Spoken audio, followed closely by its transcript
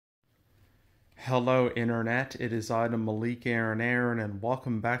Hello Internet, it is I, Malik Aaron, and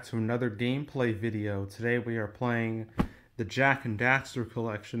welcome back to another gameplay video. Today we are playing the Jak and Daxter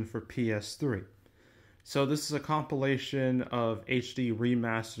Collection for PS3. So this is a compilation of HD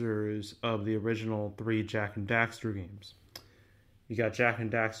remasters of the original three Jak and Daxter games. You got Jak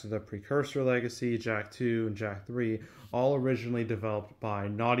and Daxter the Precursor Legacy, Jak II, and Jak III, all originally developed by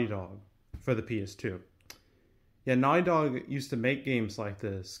Naughty Dog for the PS2. Yeah, Naughty Dog used to make games like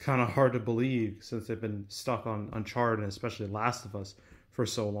this. Kind of hard to believe since they've been stuck on Uncharted and especially Last of Us for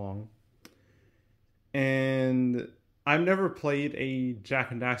so long. And I've never played a Jak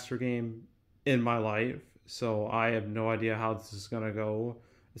and Daxter game in my life, so I have no idea how this is going to go.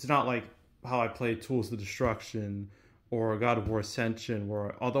 It's not like how I played Tools of Destruction or God of War Ascension,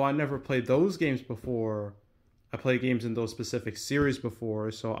 where although I never played those games before, I played games in those specific series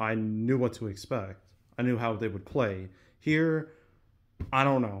before, so I knew what to expect. I knew how they would play. Here, I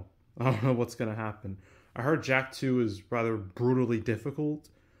don't know. I don't know what's going to happen. I heard Jak II is rather brutally difficult.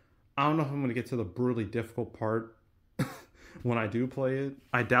 I don't know if I'm going to get to the brutally difficult part when I do play it.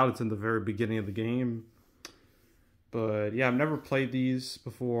 I doubt it's in the very beginning of the game. But yeah, I've never played these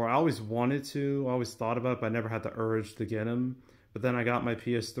before. I always wanted to. I always thought about it, but I never had the urge to get them. But then I got my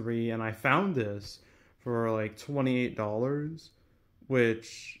PS3 and I found this for like $28,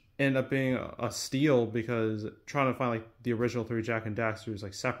 which ended up being a steal because trying to find like the original three Jak and Daxters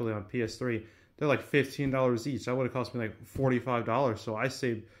like separately on PS3, they're like $15 each. That would have cost me like $45. So I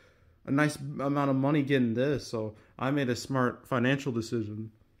saved a nice amount of money getting this. So I made a smart financial decision.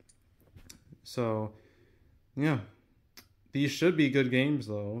 So yeah, these should be good games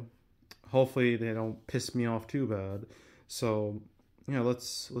though. Hopefully they don't piss me off too bad. So yeah,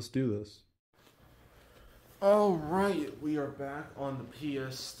 let's do this. Alright, we are back on the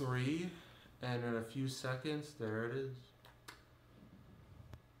PS3, and in a few seconds, there it is.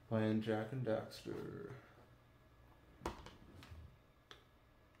 Playing Jak and Daxter.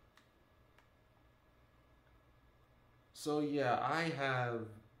 So yeah, I have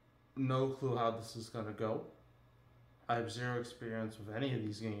no clue how this is gonna go. I have zero experience with any of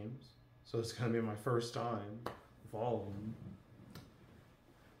these games, so it's gonna be my first time with all of them.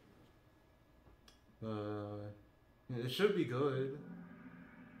 It should be good.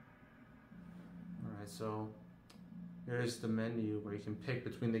 Alright, so here's the menu where you can pick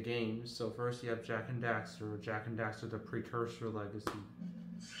between the games. So first you have Jak and Daxter, or Jak and Daxter the Precursor Legacy.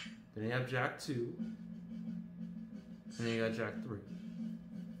 Then you have Jak II. And then you got Jak III.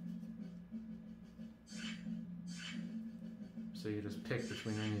 So you just pick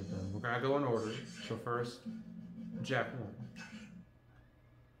between any of them. We're gonna go in order. So first, Jak I.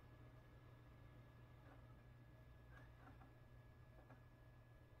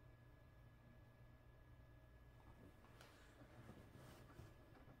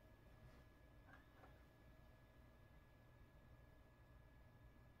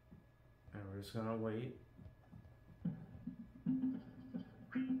 And we're just gonna wait.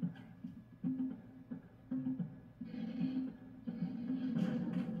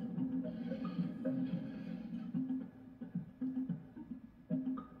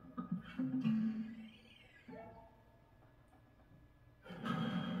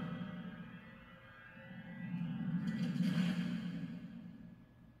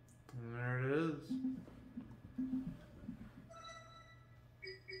 And there it is.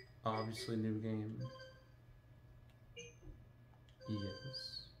 Obviously new game.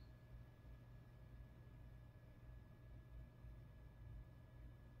 Yes.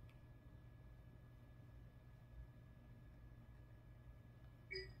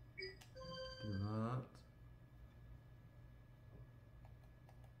 Do not.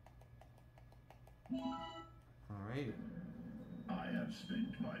 Alright. I have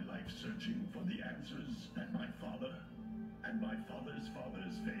spent my life searching for the answers that my father and my father's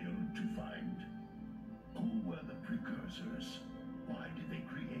fathers failed to find. Who were the precursors? Why did they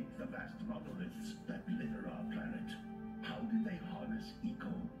create the vast monoliths that litter our planet? How did they harness eco,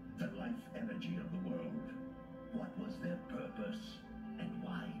 the life energy of the world? What was their purpose? And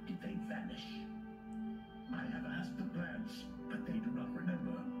why did they vanish? I have asked the plants, but they do not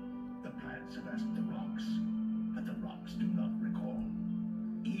remember. The plants have asked the rocks, but the rocks do not recall.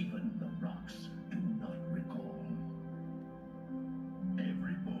 Even the rocks do not recall.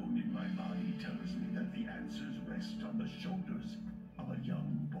 Every bone in my body tells me that the answers rest on the shoulders of a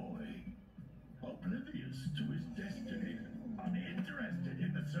young boy. Oblivious to his destiny, uninterested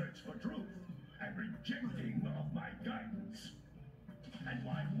in the search for truth, and rejecting of my guidance. And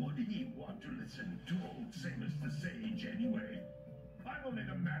why would he want to listen to old Samus the Sage anyway? I'm only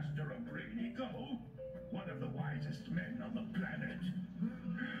the master of Green Eco, one of the wisest men on the planet.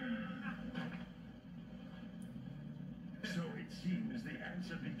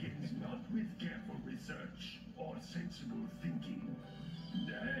 answer begins not with careful research or sensible thinking.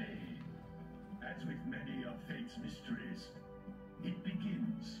 Nay, as with many of fate's mysteries, it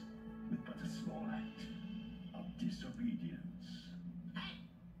begins with but a small act of disobedience. Hey!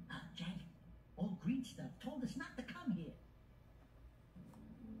 Jak, old green stuff told us not to come here.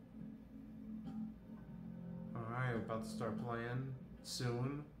 Alright, we're about to start playing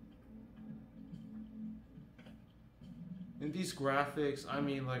soon. And these graphics, I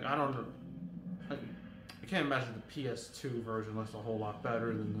mean, like, I don't know. I can't imagine the PS2 version looks a whole lot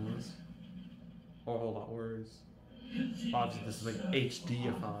better than this. Or a whole lot worse. Obviously, this is like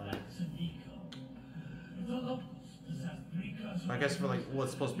HDified. I guess for like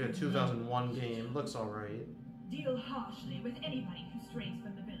what's supposed to be a 2001 game, looks alright. Deal harshly with anybody who strays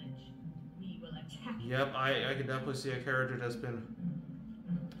from the village. We will attack. Yep, I can definitely see a character that's been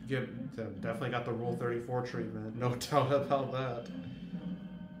definitely got the Rule 34 treatment, no doubt about that.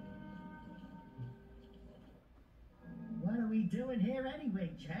 What are we doing here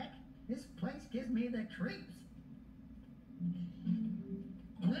anyway, Jak? This place gives me the creeps.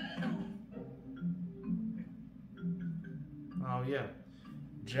 Oh yeah,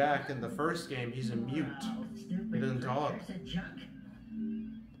 Jak in the first game, he's a mute. He doesn't talk.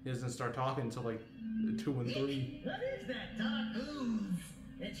 He doesn't start talking until like 2 and 3. What is that dark ooze?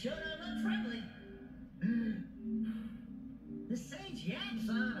 It sure don't look friendly. The sage yaps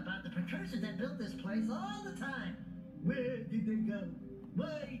on about the precursors that built this place all the time. Where did they go?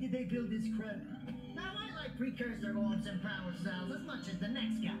 Why did they build this crap? Now I like precursor orbs and power cells as much as the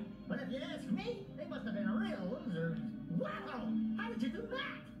next guy. But if you ask me, they must have been a real loser. Wow! How did you do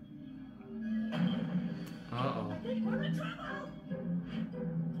that? Uh-oh. I think we're in trouble!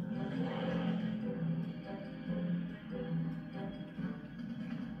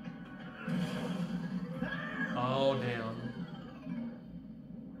 Oh, damn.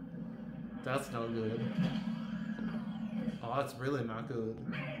 That's no good. Oh, that's really not good.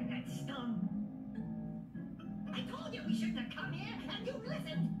 Man, that stung! I told you we shouldn't have come here, and you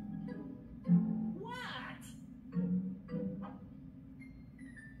listened! What?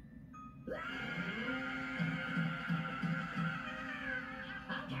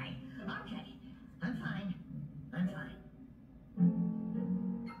 Okay. I'm fine.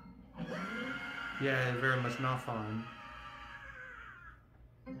 Yeah, very much not fine.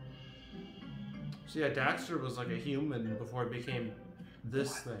 So yeah, Daxter was like a human before it became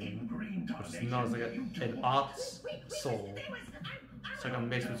this thing, which is known as like an ox soul. It's like a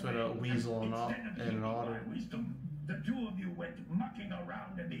mix between a weasel and an otter. The two of you went mucking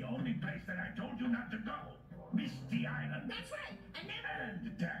around in the only place that I told you not to go, Misty Island. That's right.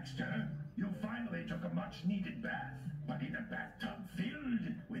 And Daxter, you finally took a much-needed bath, but in a bathtub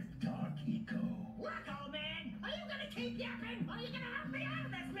filled with dark eco. Look, old man, are you gonna keep yapping, or are you gonna help me out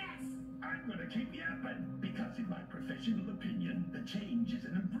of this mess? I'm gonna keep yapping, because in my professional opinion, the change is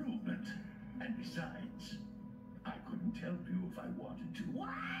an improvement. And besides, I couldn't help you if I wanted to.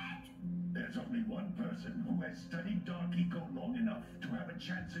 What? There's only one person who has studied Dark Eco long enough to have a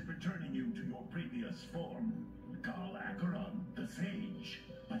chance at returning you to your previous form. Carl Acheron, the Sage.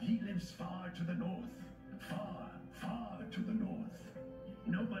 But he lives far to the north. Far, far to the north.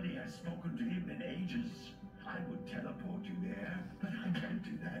 Nobody has spoken to him in ages. I would teleport you there, but I can't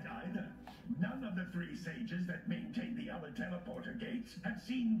do that either. None of the 3 sages that maintain the other teleporter gates have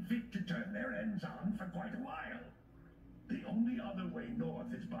seen fit to turn their ends on for quite a while. The only other way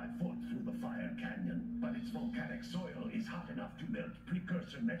north is by foot through the Fire Canyon, but its volcanic soil is hot enough to melt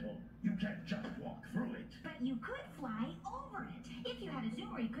precursor metal. You can't just walk through it. But you could fly over it if you had a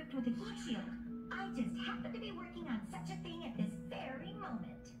zoomer equipped with a heat shield. I just happen to be working on such a thing at this very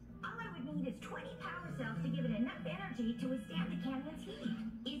moment. All I would need is 20 power cells to give it enough energy to withstand the canyon's heat.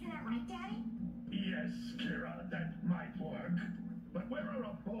 Isn't that right, Daddy? Yes, Kira, that might work. But where are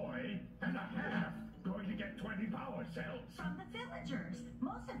a boy and a half going to get 20 power cells? From the villagers.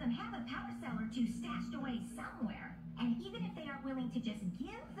 Most of them have a power cell or 2 stashed away somewhere. And even if they aren't willing to just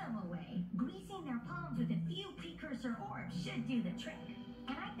give them away, greasing their palms with a few precursor orbs should do the trick.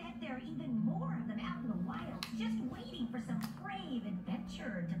 And I bet there are even more of them out in the wild, just waiting for some brave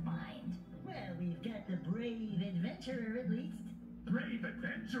adventurer to find. Well, we've got the brave adventurer at least. Brave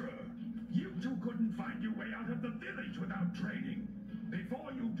adventurer! You two couldn't find your way out of the village without training.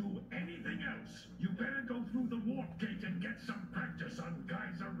 Before you do anything else, you better go through the warp gate and get some practice on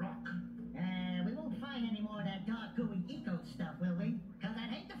Geyser Rock. We won't find any more of that dark gooey eco stuff, will we? Cause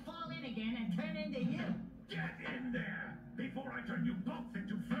I'd hate to fall in again and turn into you. Get in there before I turn you both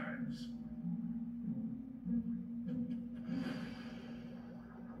into ferns.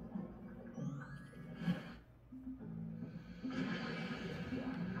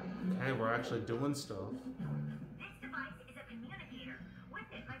 are actually doing stuff. This device is a communicator. With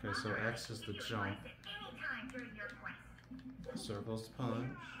it, my Okay, so father X is the can jump. device at any time during your quest. Circles to punch.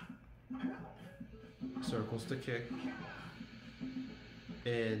 Circles to kick.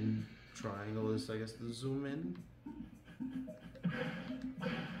 And triangle is, I guess, the zoom in.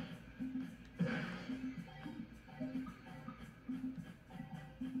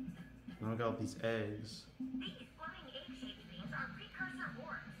 Now I got these eggs. These flying egg-shaped things are precursor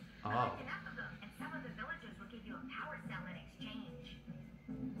orbs. Oh. Collect enough of them, and some of the villagers will give you a power cell in exchange.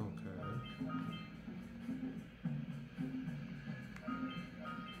 Okay.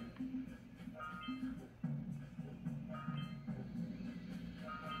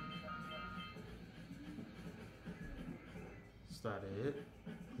 Is that it?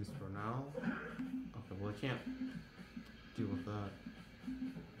 At least for now? Okay, well I can't deal with that.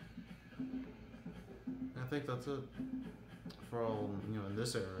 I think that's it for all, you know, in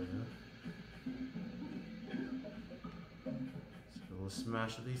this area. So let's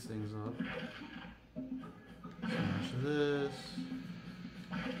smash these things up. Smash this.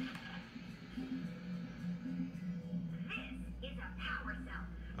 This is a power cell,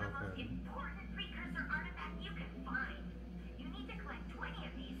 the most important precursor artifact you can find. You need to collect 20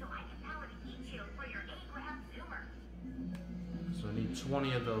 of these so I can power the heat shield for your A-graph zoomer. So I need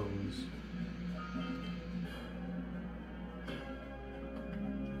 20 of those.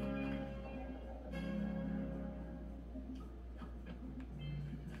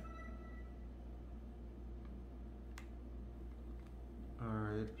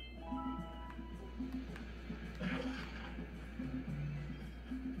 Alright.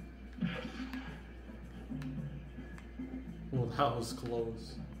 Well, that was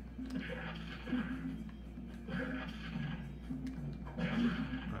close.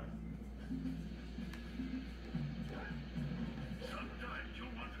 Sometimes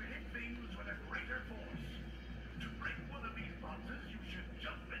you'll want to hit things with a greater force. To break one of these boxes, you should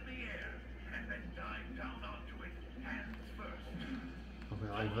jump in the air and then dive down onto it, hands first.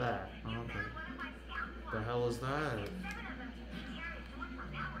 Okay, like that. Okay. One of my scout The flocks. hell is that? 7 of them to each area to look for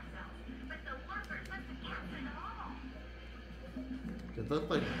power cells, but the workers must have captured them all. They look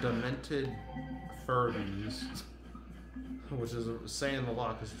like demented Furbies. Which is saying a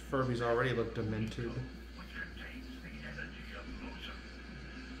lot, because Furbies already look demented. Which contains the energy of motion.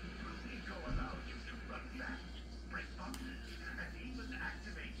 Blue Eco allows you to run fast, break boxes, and even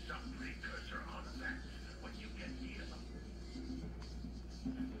activate some precursor artifacts when you get near them.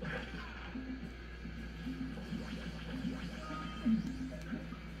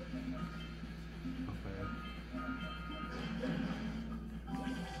 Okay.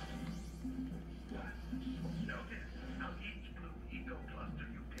 Notice how each Blue Eco cluster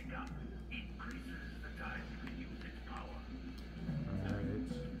you pick up increases the time you can use its power. Alright.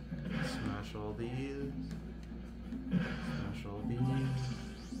 Smash all these. Smash all these.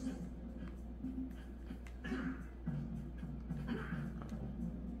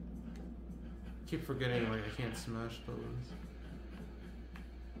 Keep forgetting, like, I can't smash those.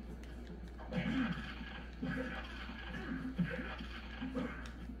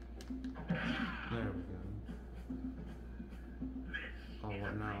 There we go. This Oh, is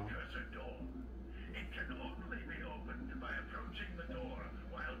what a now? precursor door. It can only be opened by approaching the door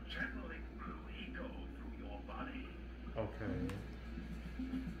while channeling Blue Eco through your body. Okay.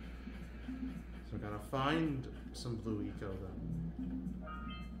 So I gotta find some blue eco then.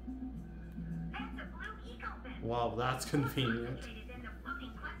 That's a blue eco vent. Wow, that's convenient. Located in the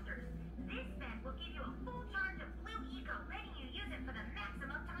floating clusters. This vent will give you a full charge of blue eco, letting you use it for the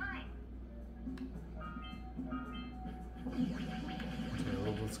maximum time. Okay,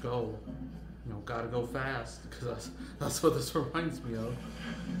 well, let's go. You know, gotta go fast, because that's what this reminds me of.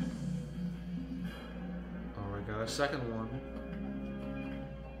 Alright, got a second one.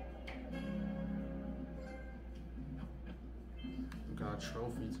 Got a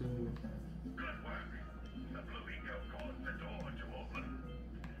trophy too. Good work. The Blue Eco caused the door to open.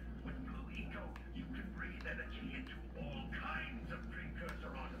 With Blue Eco, you can breathe energy into all kinds of precursor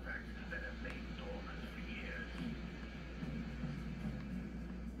artifacts that have lain dormant for years.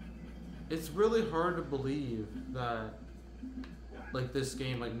 It's really hard to believe that, like, this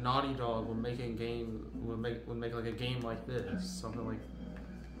game, like Naughty Dog would make like a game like this, something like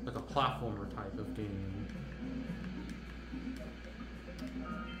a platformer type of game.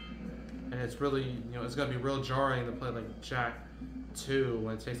 And it's really, you know, it's gonna be real jarring to play like Jak II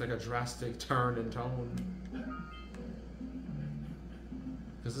when it takes like a drastic turn in tone.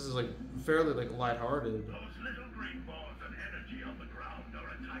 Because this is like fairly like lighthearted. Those little green balls of energy on the ground are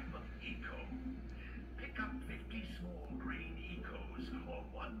a type of eco. Pick up 50 small green ecos or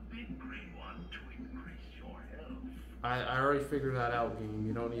one big green one to increase your health. I already figured that out, game.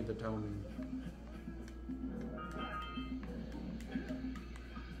 You don't need to tell me.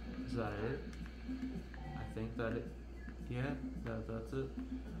 Is that it? I think that it. Yeah, that's it.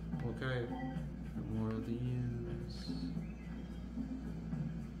 Okay. More of these.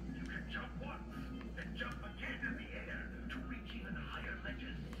 You can jump once, then jump again in the air to reach even higher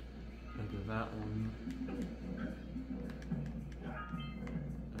ledges. Think of that one.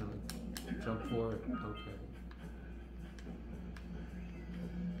 Jump for it. Okay.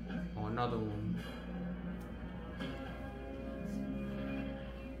 Oh, another one.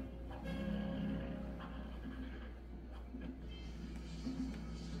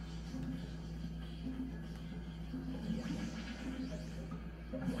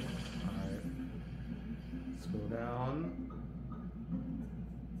 Alright. Let's go down.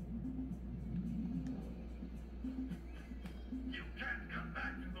 You can't come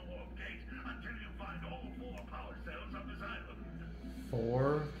back to the warp gate until you find all 4 power cells of this island.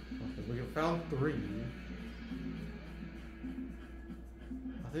 4. Okay, we found 3.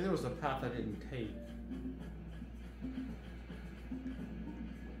 I think there was a path I didn't take.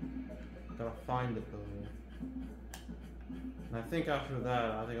 Gotta find it though. And I think after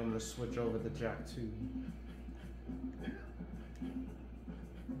that, I think I'm gonna switch over to Jak II.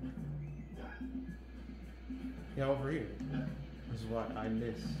 Yeah, over here. This is what I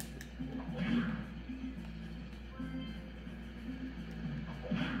missed.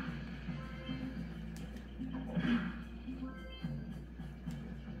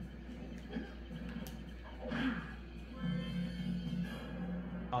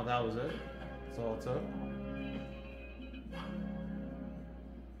 Oh, that was it? That's all it took?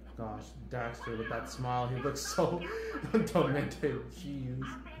 Gosh, Daxter with that smile, he looks so tormented. Jeez.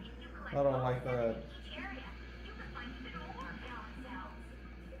 I don't like that.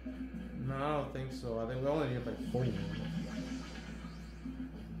 No, I don't think so. I think we only need like 4.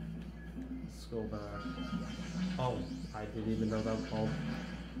 Let's go back. Oh, I didn't even know that was called.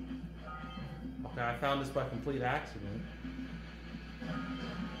 Okay, I found this by complete accident.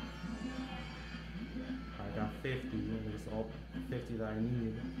 I got 50. It's all 50 that I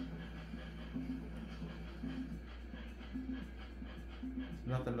need.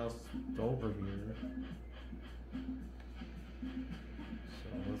 There's nothing else over here. So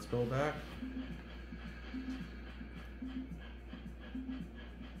let's go back.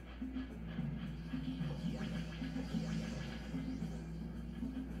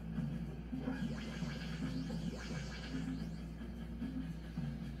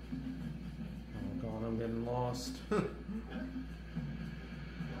 Oh god, I'm getting lost.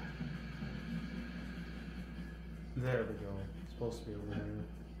 There we go. It's supposed to be over there.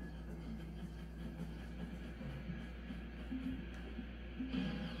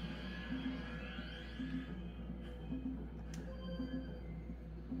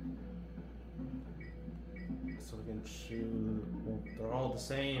 So we can shoot. Well, they're all the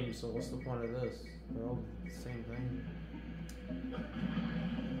same, so what's the point of this? They're all the same thing.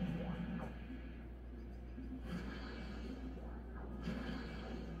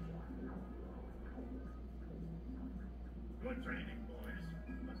 Good training, boys,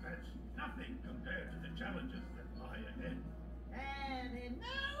 but that's nothing compared to the challenges that lie ahead. And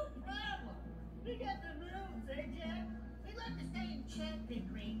no problem. We got the moves, eh, Jack? We'd love to stay in check, Big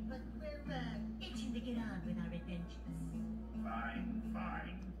Green, but we're itching to get on with our adventures. Fine,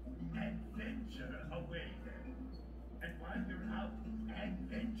 fine. Adventure away then. And while you're out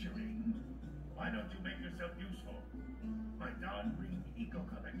adventuring, why don't you make yourself useful? My darn green eco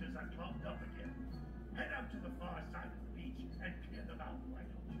collectors are clogged up again. Head out to the far side of the beach and clear them out, why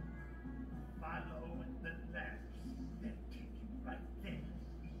don't you? Follow the lamps. They'll take you right there.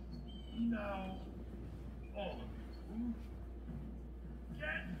 Now, all of you,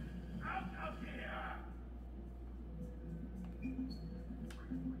 get out of here!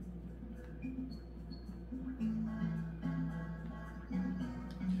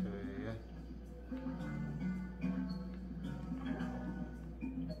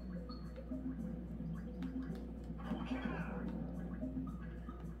 Okay.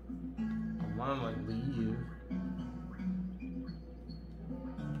 I want to like leave.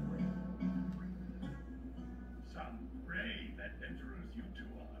 Some brave adventurers you two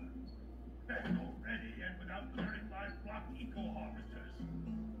are. Back already and without clearing my block eco-harvesters.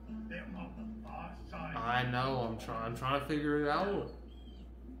 They're on the far side. I know. I'm trying to figure it out.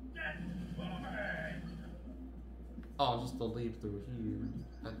 Get moving! Oh, just to leave through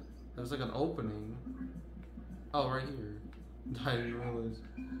here. There's like an opening. Oh, right here. I didn't realize.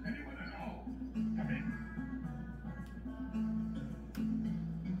 Anyone at all? Come in.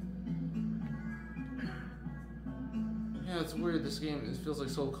 it's weird. This game, it feels like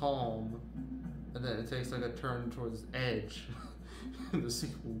so calm, and then it takes like a turn towards edge in the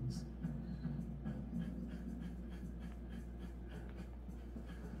sequels.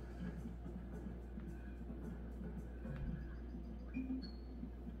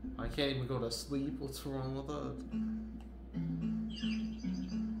 I can't even go to sleep. What's wrong with that?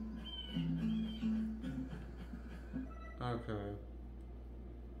 Okay.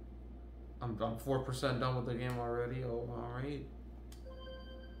 I'm 4% done with the game already. Oh, alright.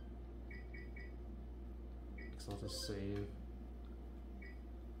 Guess I'll just save.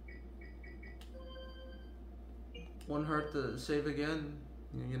 Wouldn't hurt to save again.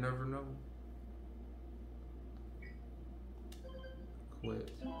 You never know.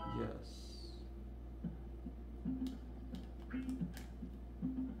 Quit. Yes.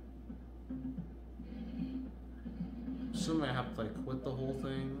 Assuming I have to like quit the whole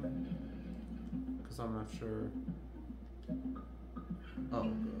thing, because I'm not sure. Oh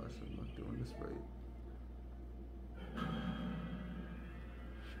gosh, I'm not doing this right.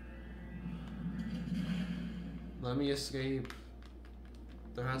 Let me escape.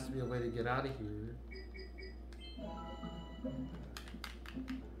 There has to be a way to get out of here.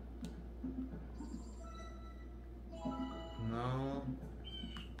 No.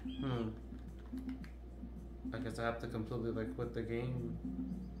 I guess I have to completely like quit the game.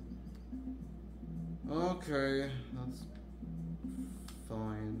 Okay, that's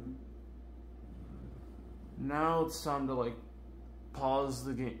fine. Now it's time to like pause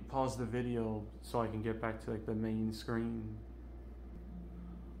the game, pause the video, so I can get back to like the main screen.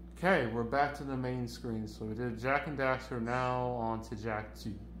 Okay, we're back to the main screen. So we did Jak and Daxter, now on to Jak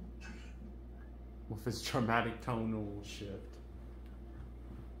II. With its dramatic tonal shift.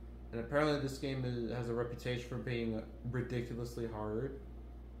 And apparently this game has a reputation for being ridiculously hard.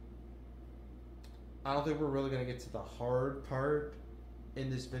 I don't think we're really going to get to the hard part in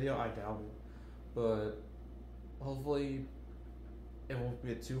this video. I doubt it. But hopefully it won't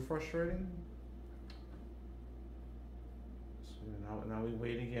get too frustrating. So now we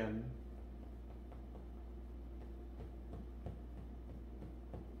wait again.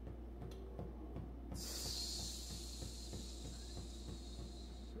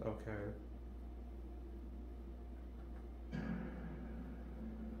 Okay.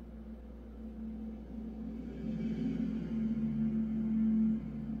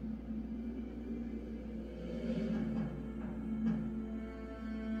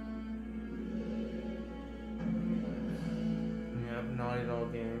 Yep, Naughty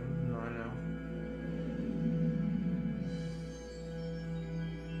Dog game. No, I know.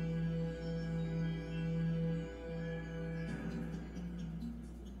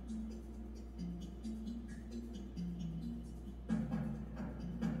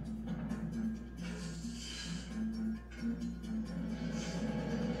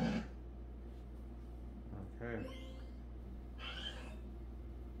 Okay.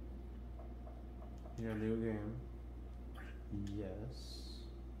 Yeah, new game. Yes.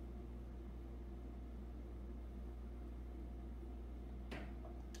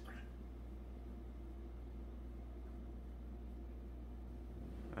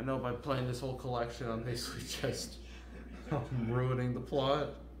 I know by playing this whole collection, I'm basically just ruining the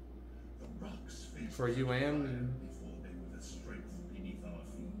plot for you and me. Before they were the strength beneath our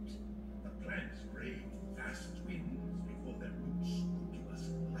feet. The plants braved vast winds before their roots could give us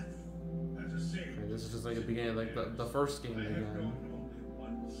life. As a sage, Okay, this is just like the beginning, like the first game I have again. known only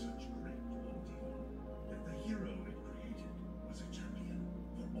one such great ordeal. That the hero it created was a champion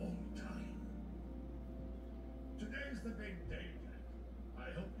for all time. Today's the big day, Jack. I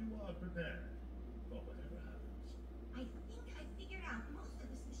hope you are prepared for whatever happens. I think I figured out most of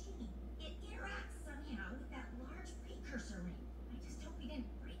this machine. It interacts somehow with that large precursor ring. I just hope we didn't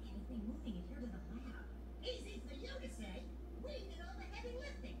break anything moving it here to the lab. Easy for you to say. We did all the heavy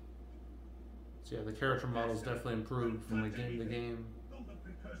lifting. So yeah, the character model's definitely improved from like game to game. Though the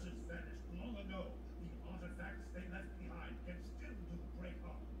precursors vanished long ago, the artifacts they left behind can still do great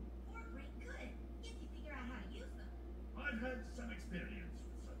harm. Or great good, if you figure out how to use them. I've had some experience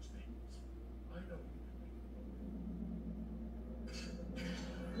with such things. I know you can make it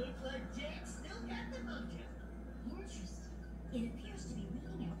work. Looks like Jake still got the mojo. Interesting. It appears to be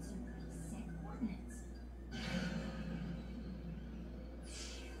reading out some preset coordinates.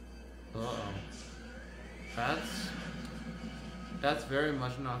 Uh-oh. That's very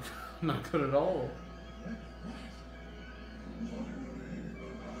much not good at all.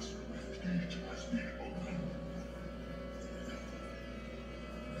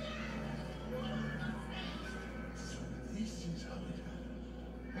 This is how it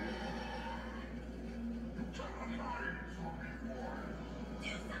happens.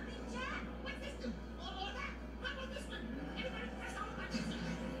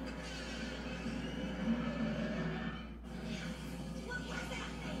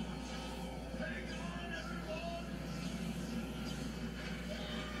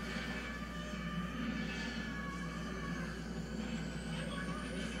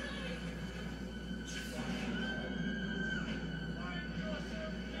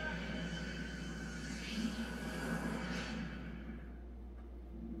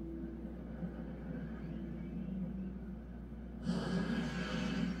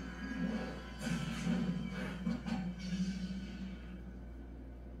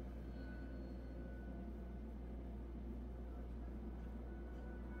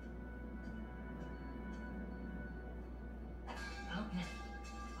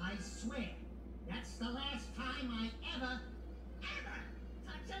 I swear, that's the last time I ever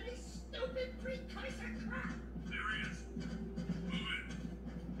touch any stupid precursor crap. There he is. Move it.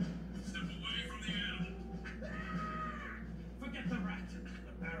 Step away from the animal. Forget the rat.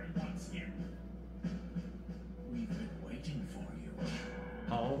 The Baron wants him. We've been waiting for you.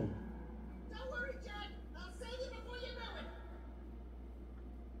 Oh. Don't worry, Jack. I'll save you before you know it.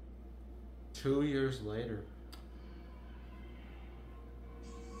 2 years later.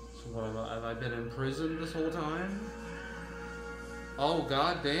 So what, have I been in prison this whole time? Oh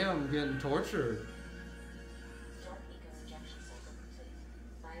goddamn, I'm getting tortured. Dark Eco injection cycle complete.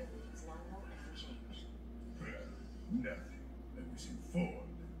 Bio reads nominal and unchanged. Nothing. I was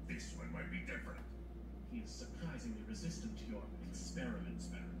informed that this one might be different. He is surprisingly resistant to your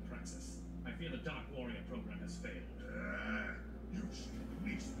experiments, Baron Praxis. I fear the Dark Warrior program has failed. You should at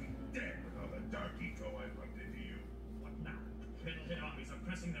least be dead with all the dark eco I pumped into you. What now? Pendleton armies are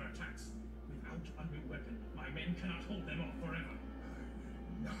pressing their attacks. Without a new weapon, my men cannot hold them off forever. I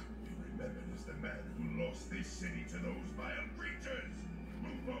will not be remembered as the man who lost this city to those vile creatures.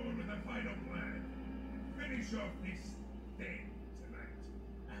 Move forward with the final plan. Finish off this thing tonight.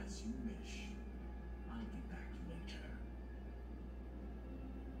 As you wish. I'll be back later.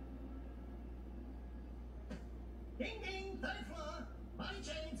 Ding ding, third floor. Body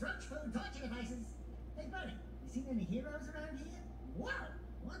chains, roach food, torture devices. Hey, buddy, you seen any heroes around here? Whoa,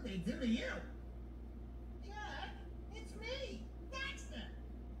 what'd they do to you? Jack, it's me, Daxter.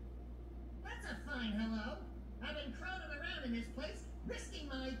 That's a fine hello. I've been crawling around in this place, risking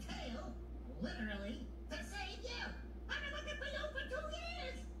my tail, literally, to save you. I've been looking for you for 2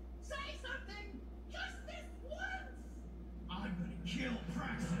 years. Say something, just this once. I'm gonna kill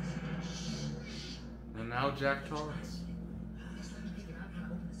Praxis. And now Jack talks. Just let me figure out how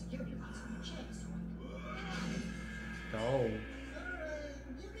to open the security locks on the chest. Oh.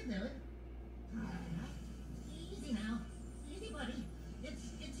 You can do it. Easy now. Easy, buddy.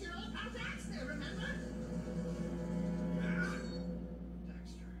 It's your old pal Daxter, remember? Daxter.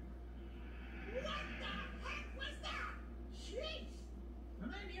 What the heck was that? Jeez!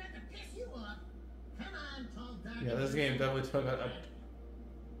 Remind me not to piss you off. Come on, tall dark. Yeah, this game definitely took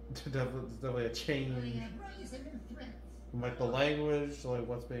definitely a change. I brought you some new threats. From, like the language, like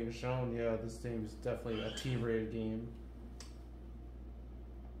what's being shown. Yeah, this game is definitely a T-rated game.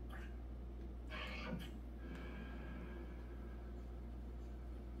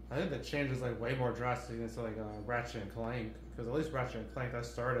 I think the change is like way more drastic than like Ratchet and Clank, because at least Ratchet and Clank that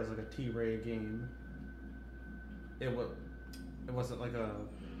started as like a T-rated game. It wasn't like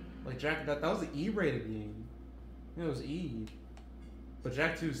Jak. That was an E-rated game. It was E, but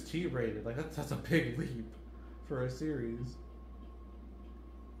Jak II is T-rated. Like that's a big leap for a series.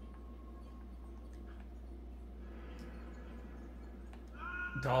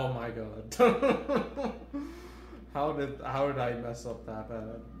 Oh my god! How did I mess up that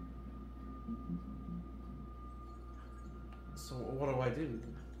bad? So what do I do?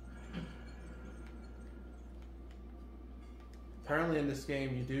 Apparently in this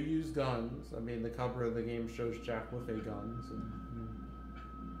game you do use guns. I mean the cover of the game shows Jak with a gun. So,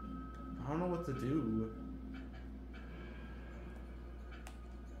 I don't know what to do.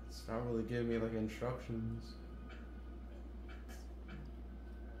 It's not really giving me like instructions.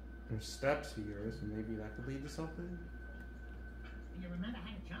 There's steps here, so maybe that could lead to something. Do you remember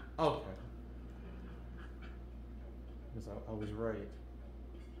how to jump? Okay. Because I was right.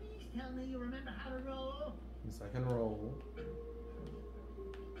 Please tell me you remember how to roll. Yes, I can roll.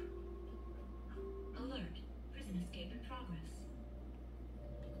 Alert. Prison escape in progress.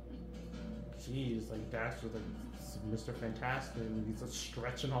 Jeez, like Daxter's like Mr. Fantastic, and he's just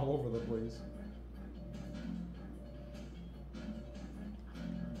stretching all over the place.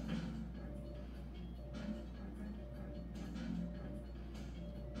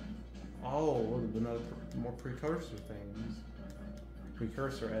 Oh, another more precursor things.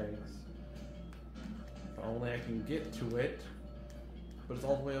 Precursor eggs. If only I can get to it. But it's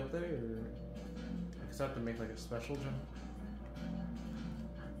all the way up there. I guess I have to make like a special jump.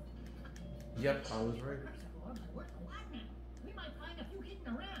 Yep, I was right. We might find a few hidden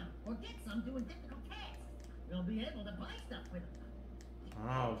around, or get some doing difficult tasks. We'll be able to buy stuff with them.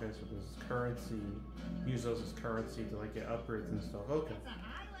 Oh, okay, so there's currency. Use those as currency to like get upgrades and stuff. Okay. That's a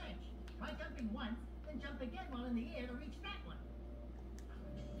high ledge. Try jumping once, then jump again while in the air to reach that one.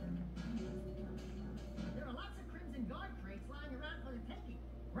 There are lots of Crimson Guard crates lying around for the taking.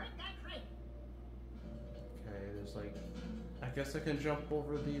 Break that crate. Okay, there's like... I guess I can jump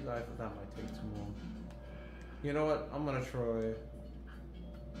over these. I thought that might take too long. You know what? I'm gonna try.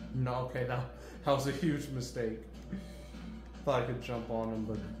 No, okay, that was a huge mistake. Thought I could jump on him,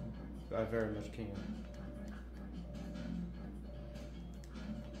 but I very much can't.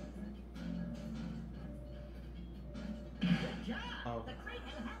 Good job! Oh. The crate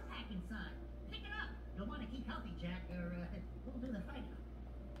has a health pack inside. Pick it up. You'll want to keep healthy, Jak, or we'll do the fighting.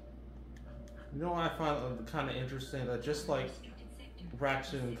 You know what I find kind of interesting? That just like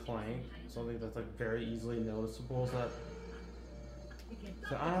Ratchet and Clank, something that's like very easily noticeable is that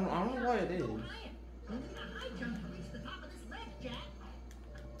so I don't know why it is, You'll need a high jump to reach the top of this ledge, Jak.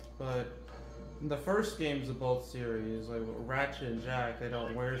 but in the first games of both series, like Ratchet and Jak, they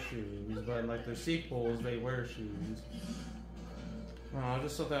don't wear shoes, but in like their sequels, they wear shoes. I don't know,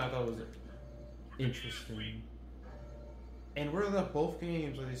 just something I thought was interesting. And we're in both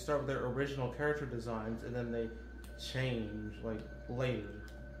games, like they start with their original character designs and then they change like later.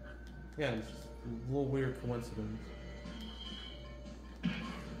 Yeah, it's just a little weird coincidence.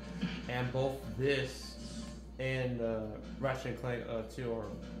 And both this and Ratchet and Clank 2 are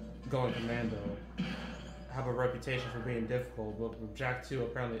going commando, have a reputation for being difficult, but with Jak 2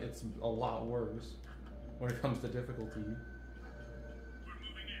 apparently it's a lot worse when it comes to difficulty. We're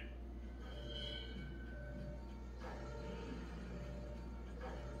moving in.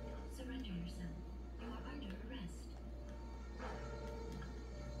 Surrender yourself. You are under arrest.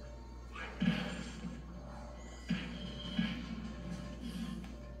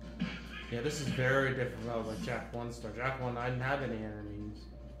 Yeah, this is very different from like Jak 1 Star. Jak 1, I didn't have any enemies.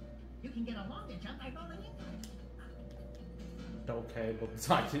 You can get a longer jump by rolling into it. Okay, but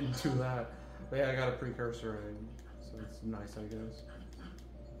I didn't do that. But yeah, I got a precursor egg, so it's nice, I guess.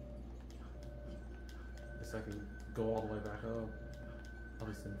 Guess I can go all the way back up. At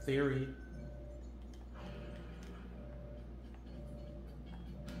least in theory.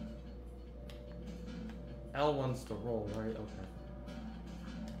 L1's to roll, right? Okay.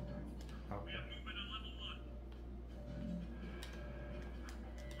 We have movement on level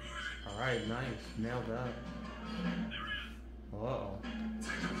 1. Alright, nice. Nailed that. There it is. Uh-oh.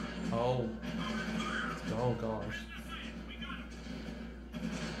 Oh. Oh, gosh. We got him.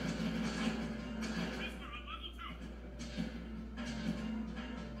 Mister on level 2.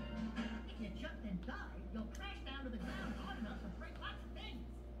 If you jumped and died, you'll crash down to the ground hard enough to break lots of things.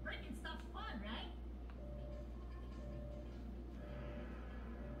 Breaking stuff's fun, right?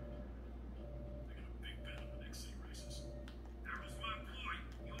 I got a big bet on the next city races. Arrow's my boy.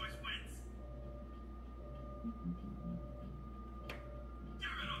 He always wins.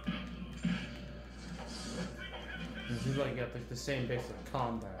 It seems like you got like the same basic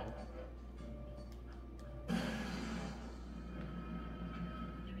combat. There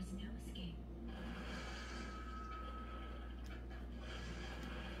is no escape.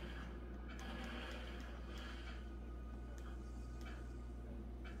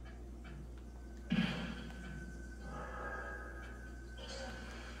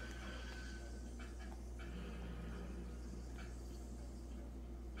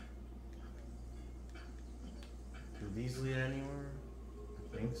 Do these lead anywhere?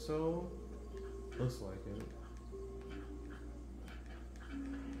 I think so. Looks like it.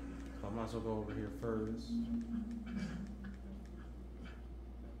 I might as well go over here first.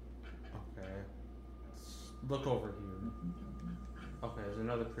 Okay. Let's look over here. Okay, there's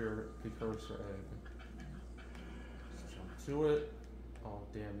another precursor egg. Let's jump to it. Oh,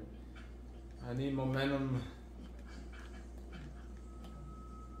 damn it. I need momentum.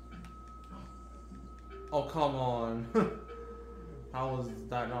 Oh, come on. How was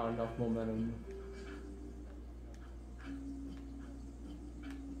that not enough momentum?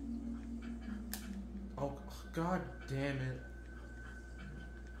 Oh, god damn it.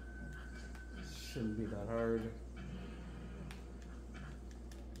 Shouldn't be that hard.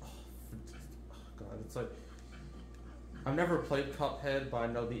 Oh, god, it's like... I've never played Cuphead, but I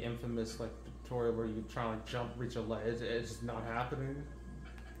know the infamous like tutorial where you try to like, jump, reach a ledge. It's just not happening.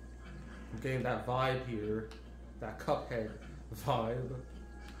 I'm getting that vibe here. That Cuphead vibe.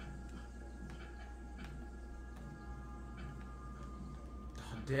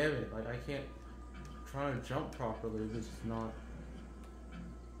 God damn it. Like, I can't try to jump properly. This is not...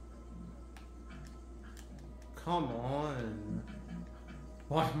 Come on.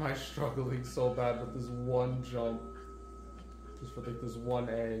 Why am I struggling so bad with this one jump? Just for like this one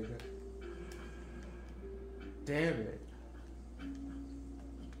egg. Damn it.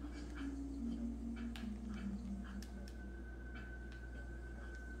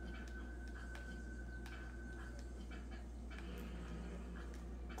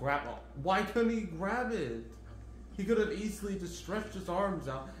 Grab. Why couldn't he grab it? He could have easily just stretched his arms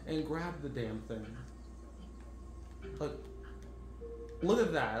out and grabbed the damn thing. Like, look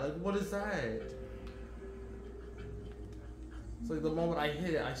at that. Like, what is that? It's like the moment I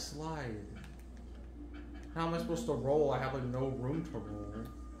hit it, I slide. How am I supposed to roll? I have like no room to roll.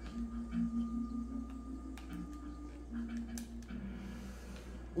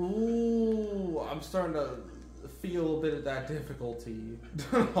 Ooh, I'm starting to feel a bit of that difficulty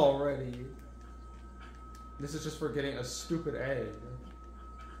already. This is just for getting a stupid egg.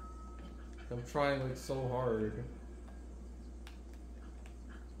 I'm trying like so hard.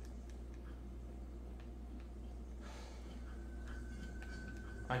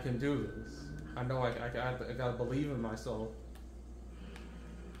 I can do this. I know I gotta believe in myself.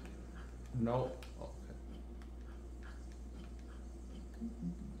 No. Okay.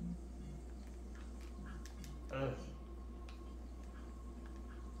 Ugh.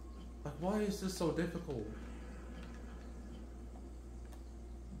 Like, why is this so difficult?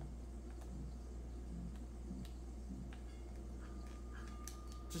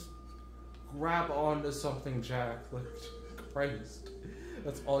 Just grab onto something, Jak. Like, Christ.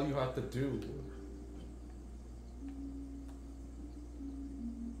 That's all you have to do.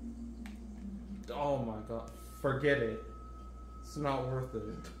 Oh my god. Forget it. It's not worth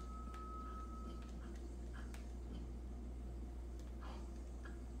it.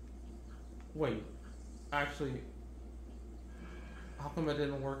 Wait. Actually, how come it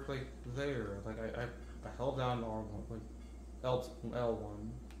didn't work like there? Like I held down R1, like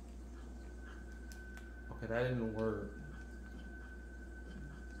L1. Okay, that didn't work.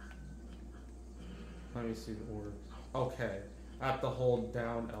 Let me see the order. Okay, I have to hold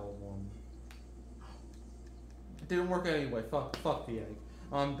down L1. It didn't work anyway. Fuck the egg.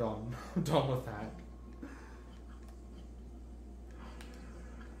 I'm done. I'm done with that.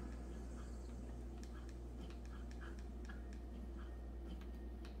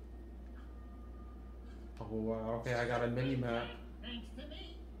 Oh wow. Okay, I got a mini map. Thanks to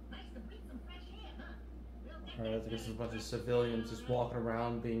me. Nice to breathe some fresh air, huh? Alright, I guess there's a bunch of civilians just walking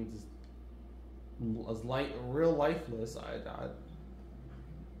around being just real lifeless.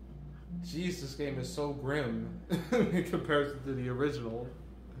 Jeez, this game is so grim in comparison to the original,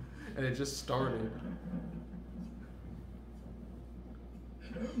 and it just started.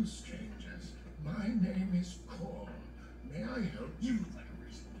 Hello, strangers. My name is Core. May I help You you? look like a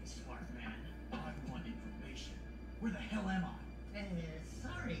reasonably smart man. I want information. Where the hell am I?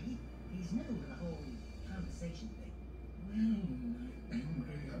 Sorry. He's new to the whole conversation thing. Well, my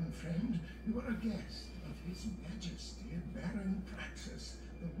angry young friend, you are a guest of His Majesty Baron Praxis,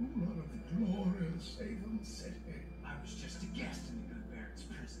 the ruler of the glorious Avon City. I was just a guest in the good Baron's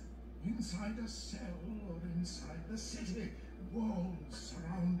prison. Inside a cell or inside the city, walls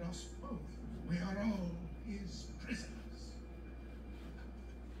surround us both. We are all his prisoners.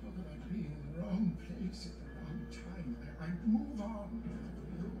 How could I be in the wrong place at the wrong time? I'd move on.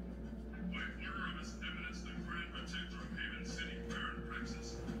 By pluribus eminence, the Grand Protector of Haven City, Baron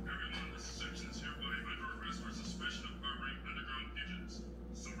Praxis. Everyone in this section is hereby under arrest for suspicion of harboring underground agents.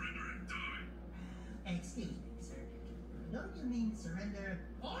 Surrender and die. Excuse me, sir. Don't you mean surrender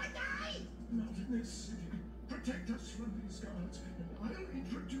or die? Not in this city. Protect us from these guards, and I'll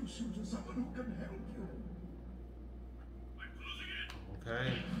introduce you to someone who can help you. I'm closing in.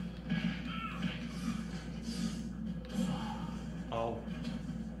 Okay. Oh.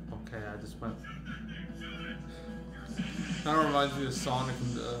 Okay, I just went. Kind of reminds me of Sonic,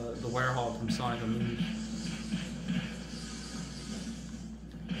 the werewolf from Sonic Unleashed.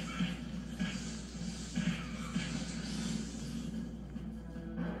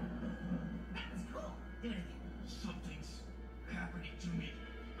 That was cool. Do it again. Something's happening to me.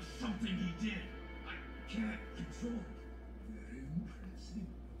 Something he did. I can't control it. Very impressive.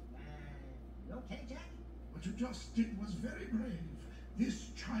 You okay, Jak? What you just did was very brave. This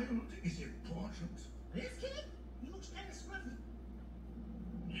child is important. This kid? He looks kind of scruffy.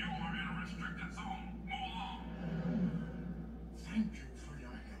 You are in a restricted zone. Move along. Thank you for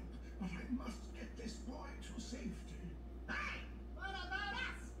your help, but I must get this boy to safety. Hey, what about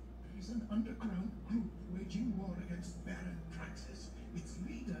us? There's an underground group waging war against Baron Praxis. Its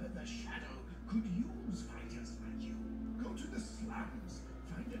leader, the Shadow, could use fighters like you. Go to the slums,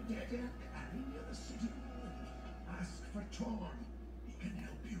 find a dead-end alley near the city wall. Ask for Torn. He can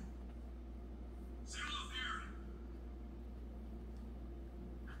help you. Seal the theory.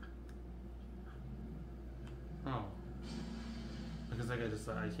 Oh. Because like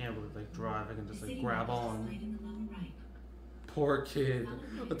I can't really like drive. I can just like grab on. In the lower right. Poor kid.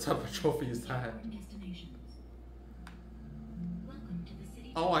 What type of trophy is that? Destinations. Welcome to the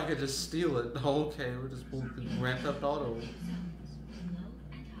city. Oh, I could just steal it. Oh, okay, we're just moving Grand Theft Auto. Zones. Low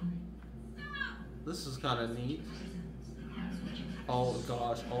and high. This is kind of neat. Switching. Oh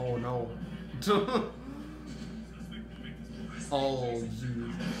gosh. Oh no. Oh,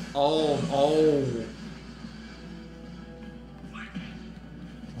 geez. Oh.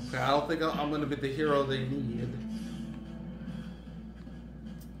 Okay, I don't think I'm gonna be the hero they need.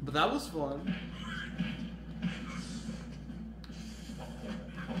 But that was fun.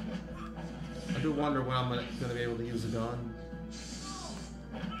 I do wonder when I'm gonna be able to use a gun.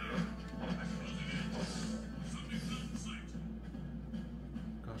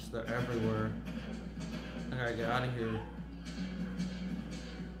 Gosh, they're everywhere. I gotta get out of here.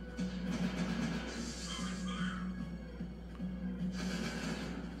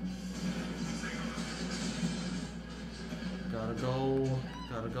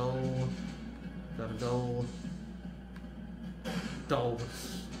 Gotta go.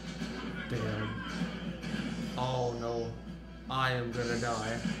 Dolls. Damn. Oh no. I am gonna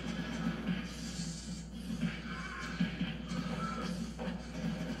die.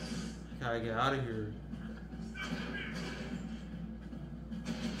 Gotta get out of here.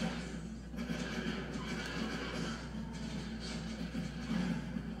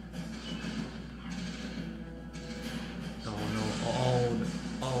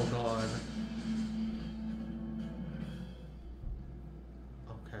 Oh god.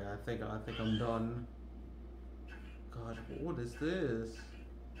 Okay, I think I'm done. God, what is this?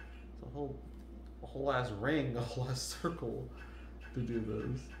 It's a whole ass ring, a whole ass circle to do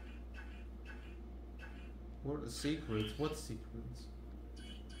this. What are the secrets? What secrets?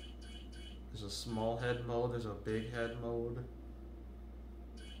 There's a small head mode, there's a big head mode.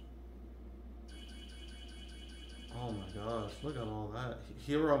 Oh my gosh, look at all that.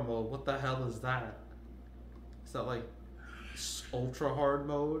 Hero mode, what the hell is that? Is that like ultra hard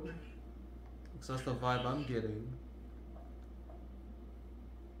mode? Because that's the vibe I'm getting.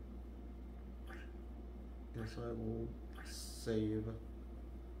 Guess I will save.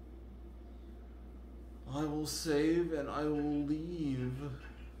 I will save and I will leave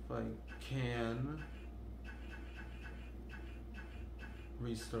if I can.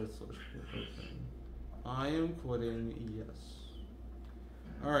 Restart / open. I am quitting, yes.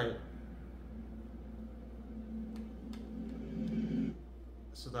 Alright.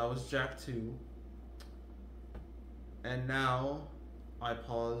 So that was Jak II. And now I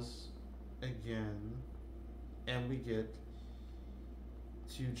pause again and we get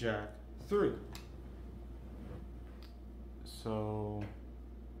to Jak III. So,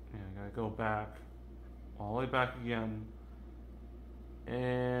 yeah, I gotta go back, all the way back again.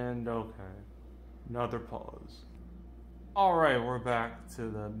 And okay. Another pause. Alright, we're back to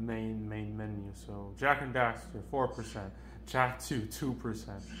the main menu. So, Jak and Daxter, 4%. Jak II,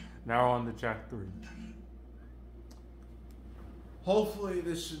 2%. Now we're on to Jak III. Hopefully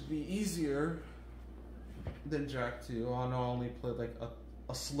this should be easier than Jak II. I know I only played like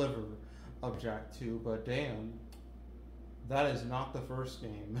a sliver of Jak II, but damn. That is not the first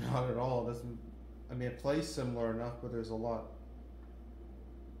game. Not at all. I mean, it plays similar enough, but there's a lot.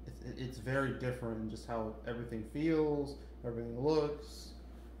 It's very different in just how everything feels, everything looks.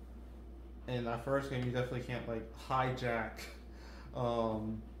 In that first game, you definitely can't like hijack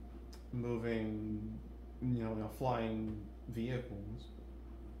moving, flying vehicles.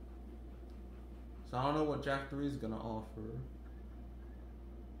 So I don't know what Jak III is gonna offer.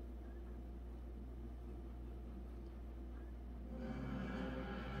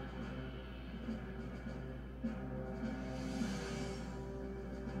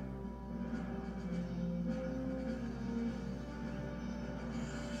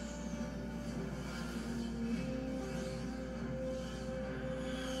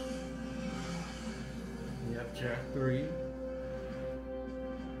 Jak III.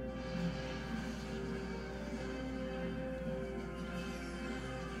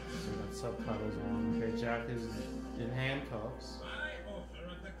 So got subtitles on. Okay, Jak is in handcuffs. By order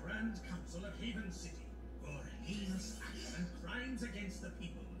of the Grand Council of Haven City, for heinous acts and crimes against the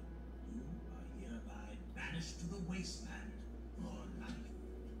people, you are hereby banished to the wasteland for life.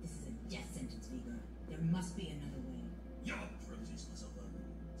 This is a death sentence, Vigor. There must be another way. Your protest was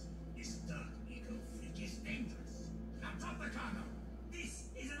overruled. This dark eco-freak is dangerous. Now drop the cargo. This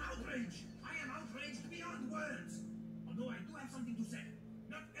is an outrage. I am outraged beyond words. Although I do have something to say.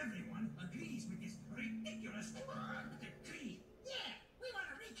 Not everyone agrees with this ridiculous decree. Yeah, we want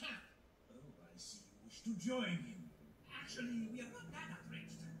a recount. Oh, I see you wish to join him. Actually, we are not that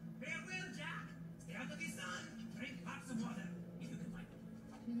outraged. Farewell, Jak. Stay out of the sun. Drink lots of water, if you can find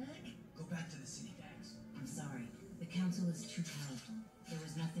it. Go back to the city, Dax. I'm sorry. The council is too powerful. There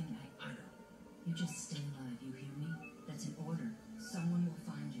was nothing I know. You just stay alive, you hear me? That's an order. Someone will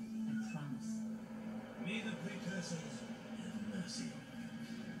find you, I promise. May the precursors have mercy on you.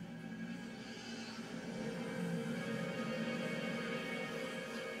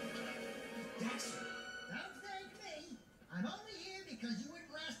 Daxter. Don't thank me. I'm only here because you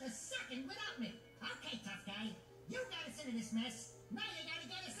wouldn't last a second without me. Okay, tough guy. You got us into this mess. Now you gotta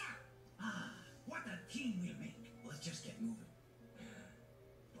get us out. Ah, what a team we make. Let's just get moving.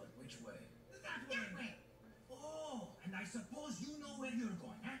 But which way? That way. Oh, and I suppose you know where you're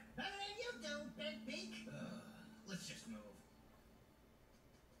going, huh? Better than you do, Big Beak. Let's just move.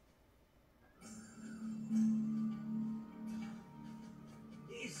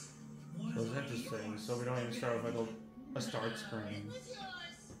 This was That was interesting. So we don't even start with like a start It screen. was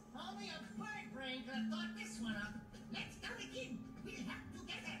yours. Only a bird brain could have thought this one up. Let's go again. We'll have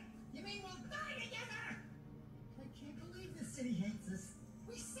together. You mean we'll die together? I can't believe the city hates us.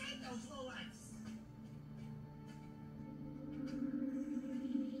 We saved those lowlifes.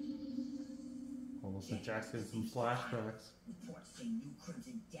 Almost like Jack's getting some flashbacks. Reports say new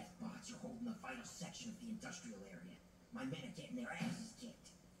Crimson Death bots are holding the vital section of the industrial area. My men are getting their asses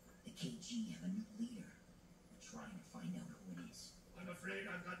kicked. The KG have a new leader. We're trying to find out who it is. I'm afraid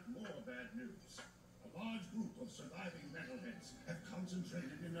I've got more bad news. A large group of surviving metalheads have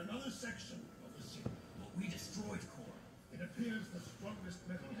concentrated in another section of the city. But we destroyed Core. It appears the strongest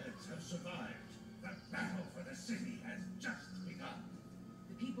metalheads have survived. The battle for the city has just begun.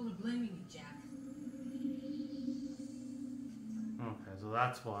 The people are blaming you, Jak. Okay, so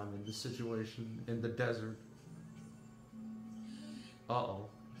that's why I'm in this situation in the desert. Uh-oh.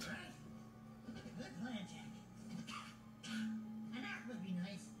 Good plan, Jak. And that would be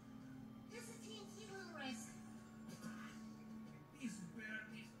nice. Just a teensy little rest. This bear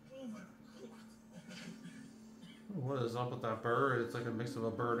is overcooked. What is up with that bird? It's like a mix of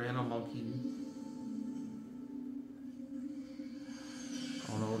a bird and a monkey.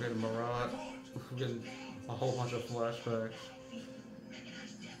 Oh no, we're getting Mirage. We're getting a whole bunch of flashbacks.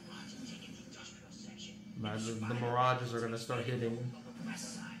 Imagine the Mirages are gonna start hitting.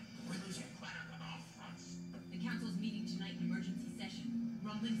 The council's meeting tonight in emergency session.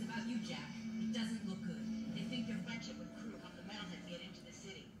 Rumblings about you, Jak. It doesn't look good. They think your friendship with crew helped the metalheads get into the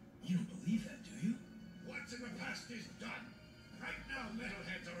city. You don't believe that, do you? What's in the past is done. Right now,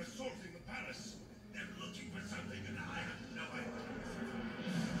 metalheads are assaulting the palace. They're looking for something, and I have no idea.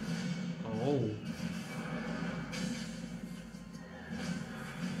 Oh.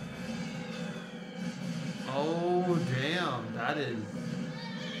 Oh, damn. That is...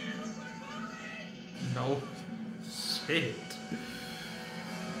 No shit.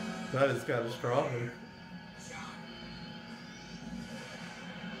 That is kind of strong.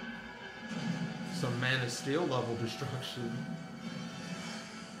 Some Man of Steel level destruction.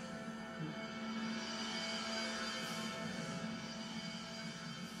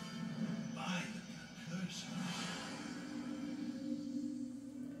 By the Precursor.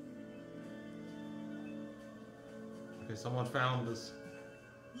 Okay, someone found this.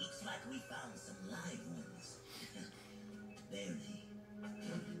 Looks like we found some live ones. Barely.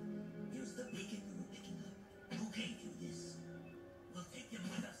 Here's the beacon we were picking up. Who gave you this? We'll take them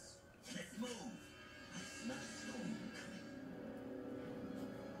with us. Let's move. I smell a storm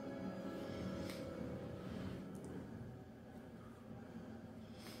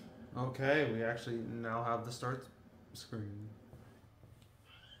coming. Okay, we actually now have the start screen.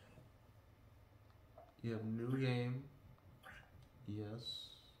 You have new game. Yes.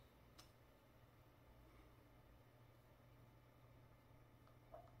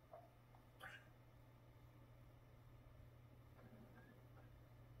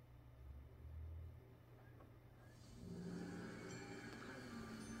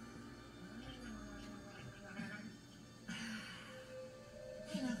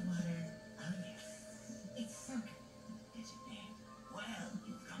 Enough water. Oh yes. It's sunken. Is it dead? Well,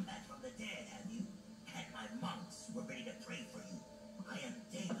 you've come back from the dead, have you? And my monks were ready to pray for you. I am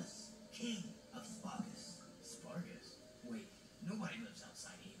Damus, king of Spargus. Spargus? Wait, nobody lives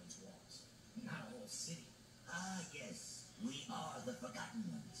outside Haven's walls. Not a whole city. Ah, yes. We are the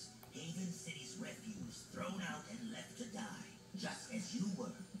Forgotten Ones. Haven City's refuse, thrown out and left to die. Just as you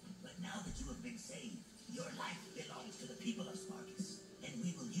were. But now that you have been saved, your life belongs to the people of Spargus. And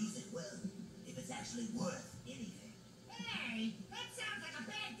we will use it well, if it's actually worth anything. Hey, that sounds like a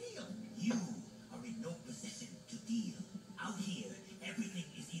bad deal. You are in no position to deal. Out here, everything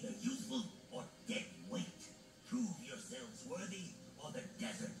is either useful or dead weight. Prove yourselves worthy, or the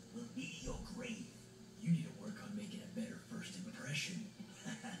desert will be your grave. You need to work on making a better first impression.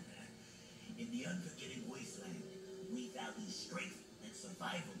 In the unforgiving wasteland, we value strength and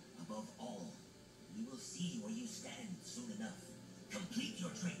survival above all. We will see where you stand soon enough. Complete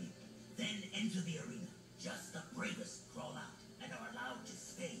your training, then enter the arena. Just the bravest crawl out and are allowed to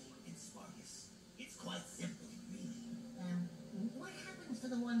stay in Spargus. It's quite simple, really. What happens to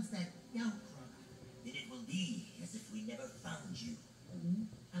the ones that don't crawl out? found you.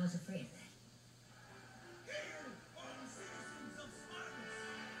 I was afraid of that. Hail, all citizens of Spartus!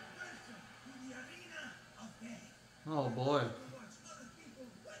 Welcome to the arena of death. Oh boy. To watch other people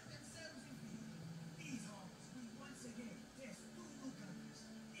wet themselves in fear. These halls will once again test two newcomers,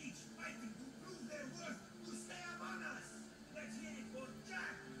 each fighting to prove their worth to stay among us. Let's hear it for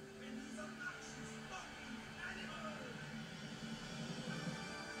Jak and his obnoxious fucking animal.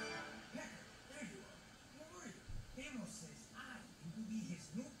 Heck, there you are. Who are you? Demos says I am to be his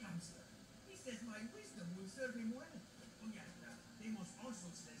new counselor. He says my wisdom will serve him well. Oh yeah, Demos also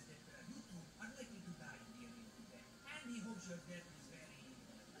says that you two are likely to die in the arena of death. And he hopes your death is very...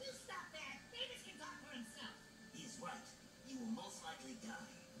 Will you stop that? Davis can talk for himself. He's right. You will most likely die.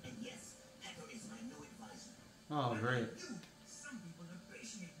 And yes, Pecker is my new advisor. Oh, great. You, some people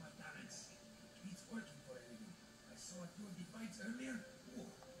appreciate my talents. It's working for everyone. I saw a few of the fights earlier. Oh,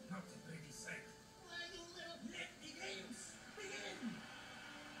 not a pretty sight. Why, you little... Let the games begin!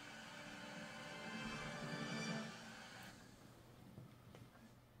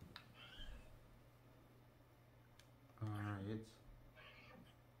 Alright.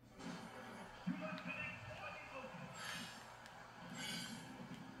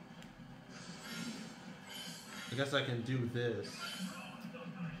 I guess I can do this.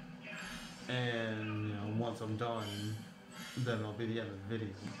 And, you know, once I'm done, then it'll be the end of the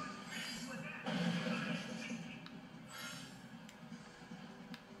video.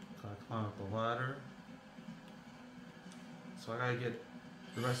 Gotta climb up the ladder. So I gotta get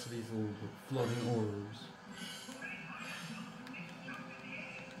the rest of these little floating orbs.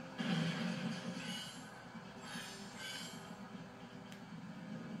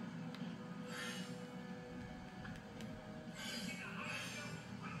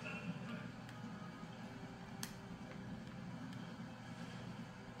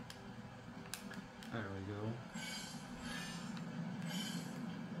 There we go.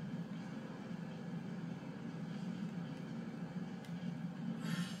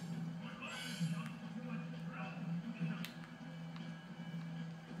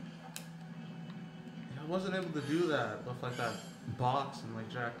 I wasn't able to do that with like that box in like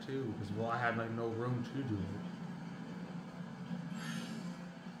Jak II because well I had like no room to do it.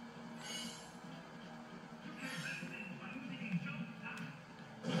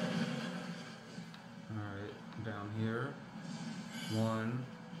 Alright, down here. 1,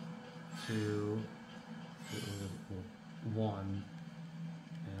 2, 1.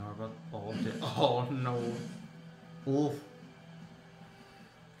 And how about all day? Oh no. Oof.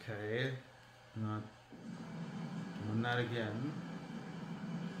 Okay. Not doing that again.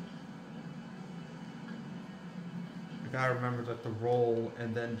 I gotta remember that to roll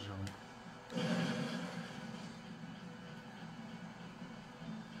and then jump.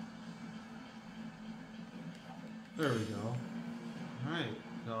 There we go. Alright,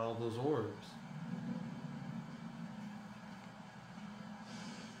 got all those orbs.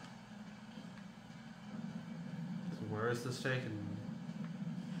 So where is this taking me?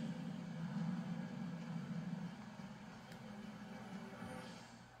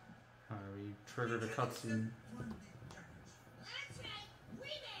 Alright, we triggered a cutscene. That's right. We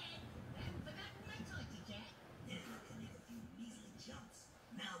did. Haven't forgotten what I told you, Jak. There's a few measly jumps.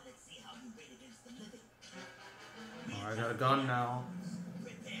 Now let's see how you rate against the living. Oh, I got a gun now.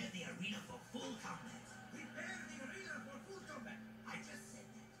 Prepare the arena for full combat. Prepare the arena for full combat. I just said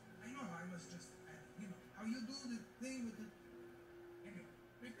that. I know. I was just, you know, how you do the thing with the. Anyway,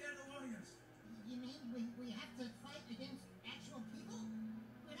 prepare the warriors. You mean we have to fight against actual people?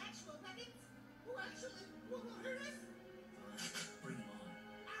 With actual weapons? Who actually will hurt us? Bring them on.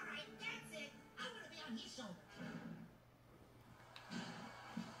 All right, that's it. I want to be on his shoulder.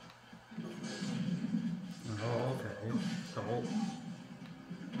 Oh, okay. So.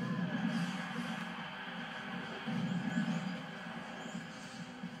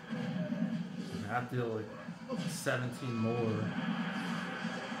 I have to do like 17 more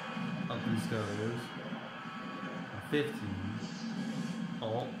of these guys. 15.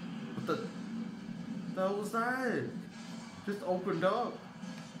 Oh, what the hell was that? Just opened up.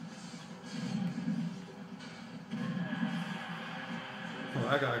 Oh,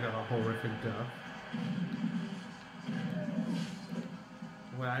 I got a horrific death.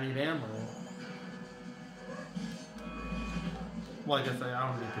 When I need ammo. Well, I guess I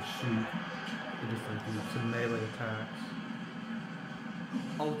don't need to shoot. I just like do some melee attacks.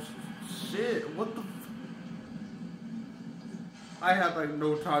 Oh shit! What the? I have like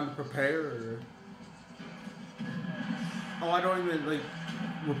no time to prepare. Oh, I don't even like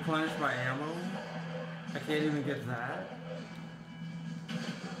replenish my ammo. I can't even get that.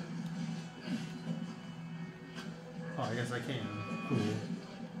 Oh, I guess I can. Cool.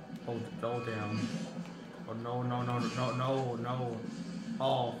 Hold down. Oh, no, no, no, no, no, no.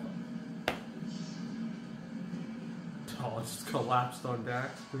 Oh. Oh, it just collapsed on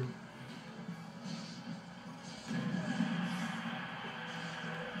Daxter.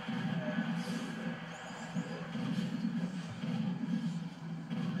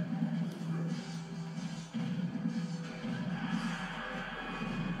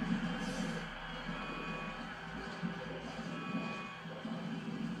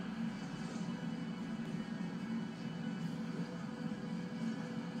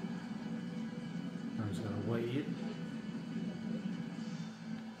 I'm just gonna wait.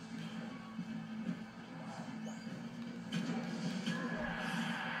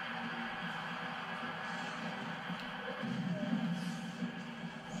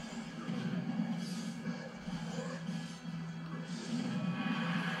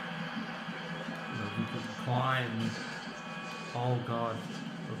 Climb. Oh god.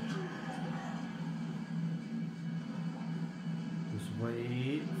 Just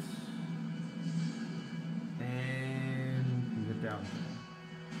wait. And get down.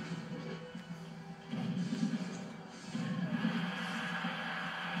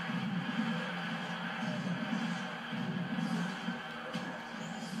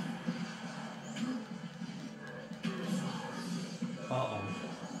 Uh-oh.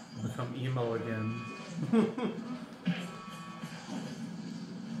 Become emo again.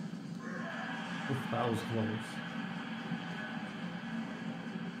 That was close.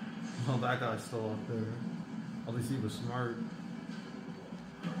 Well, that guy's still up there. At least he was smart.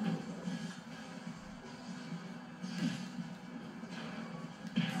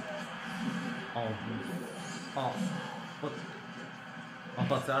 Oh. Oh. What? I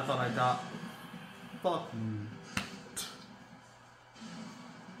thought I died. Fuck me.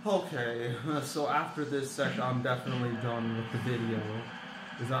 Okay, so after this section, I'm definitely done with the video.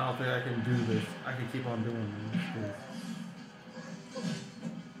 Because I don't think I can do this. I can keep on doing this.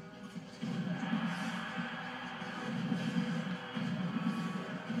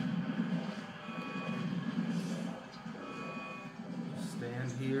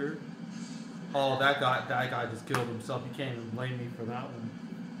 Stand here. Oh, that guy just killed himself. You can't even blame me for that one.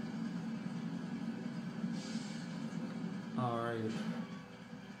 Alright.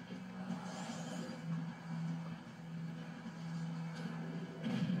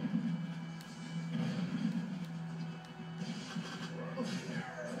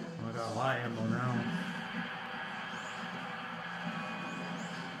 I got a lot of ammo now.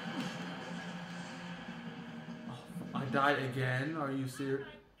 Oh, I died again? Are you serious?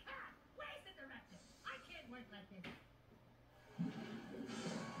 Where's the director? I can't work like this.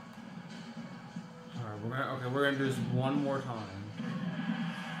 Alright, we're gonna do this one more time.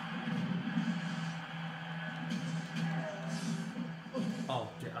 Oh,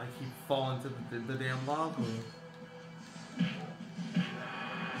 I keep falling to the damn lava.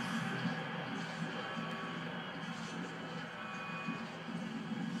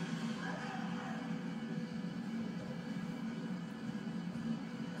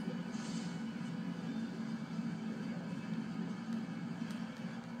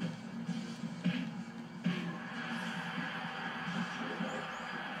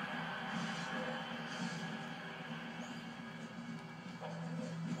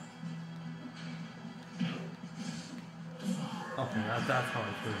 Okay, that's how I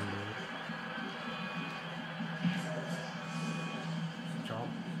figured it.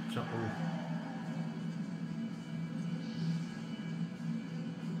 Jump.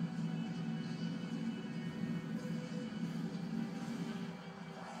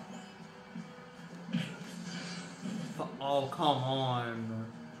 Oh, come on.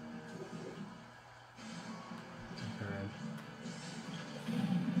 Okay.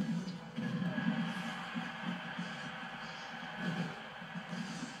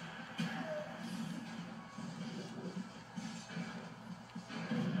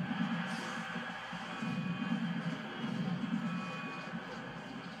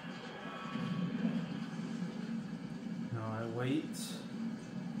 Wait.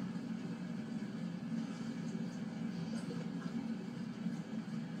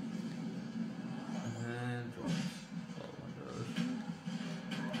 And oh my gosh.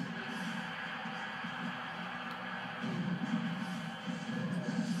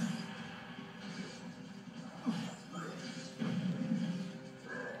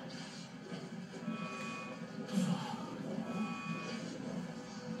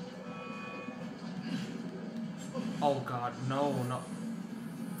 Oh god, no.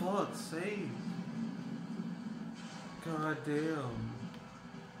 Fuck's sake. God damn.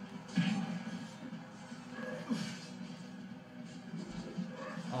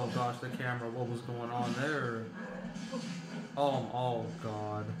 gosh, the camera, what was going on there? Oh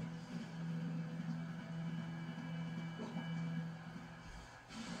god.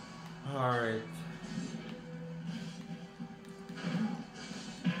 Alright.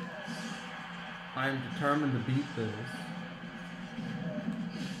 I am determined to beat this.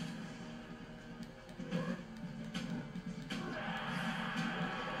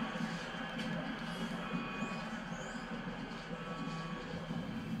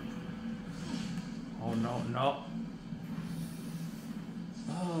 Oh no.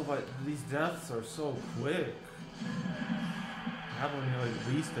 Oh, but these deaths are so quick. That one you like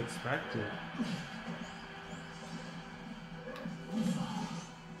least expected.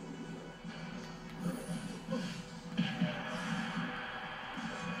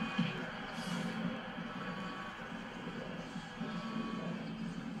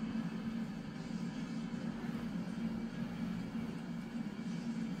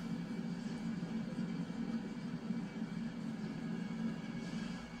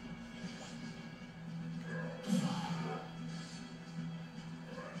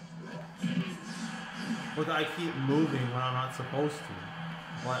 But I keep moving when I'm not supposed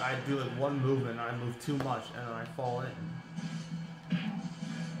to. Like I do like one movement, I move too much, and then I fall in.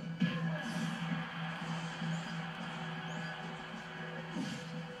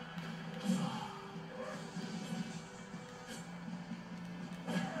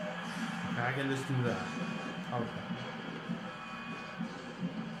 Okay, I can just do that. Okay.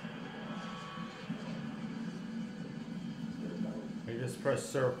 I just press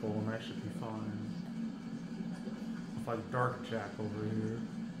circle and I should be fine. It's like Dark Jak over here.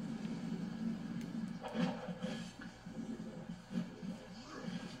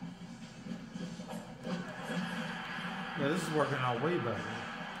 Yeah, this is working out way better.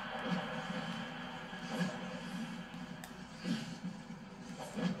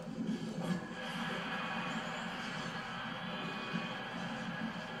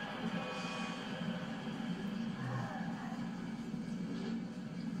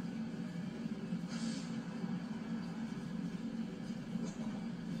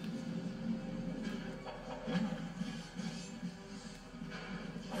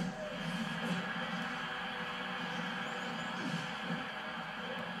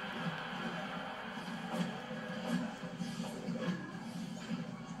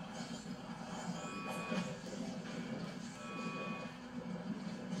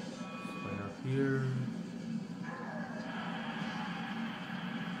 Here.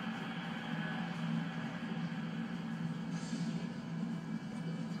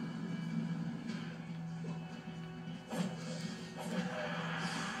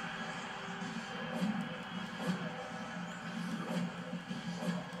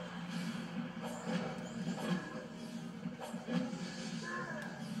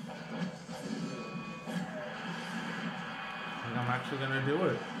 And I'm actually gonna do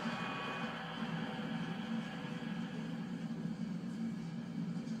it.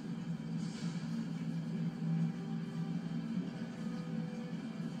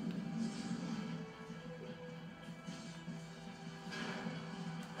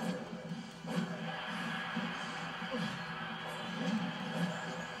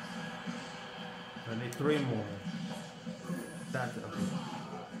 I need 3 more. That's okay.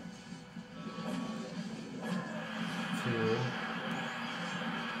 2.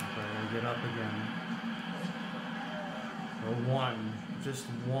 Okay, I get up again. Or 1. Just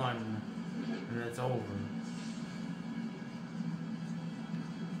 1. And it's over.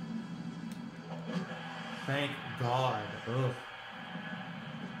 Thank God. Ugh.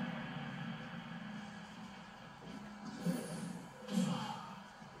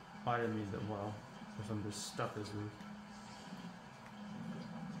 I didn't mean that well. Because I'm just stuck as we.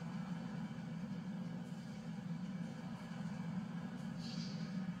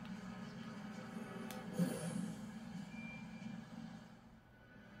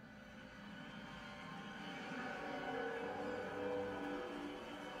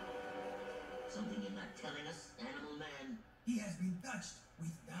 Something you're not telling us, Animal Man? He has been touched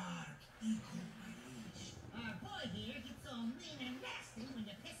with dark ego, my liege. Our boy here gets all mean and nasty when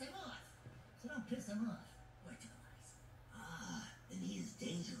you piss him off. So don't piss him off. Word to the wise. Ah, then he is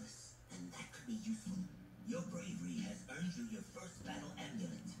dangerous, and that could be useful. Your bravery has earned you your first battle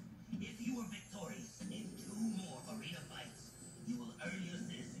amulet. If you are victorious in 2 more arena fights, you will earn your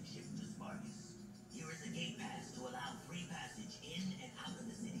citizenship to Spargus. Here is a gate pass to allow free passage in and out of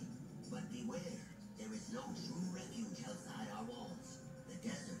the city. But beware, there is no true refuge outside our walls. The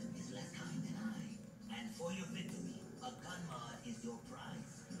desert is less kind than I. And for your victory, a gun mod is your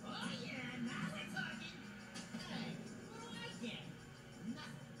prize. Oh yeah, now we're talking.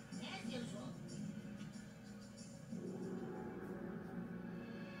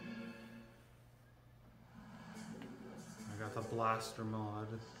 with a blaster mod.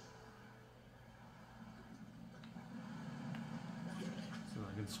 So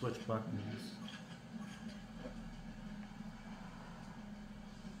I can switch buttons.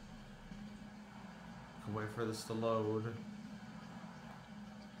 Can wait for this to load.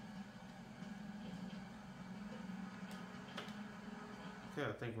 Okay,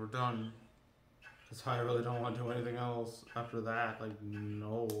 I think we're done. Because I really don't want to do anything else after that. Like,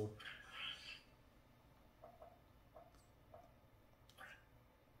 no.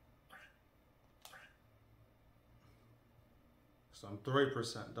 So I'm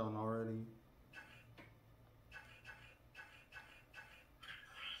 3% done already.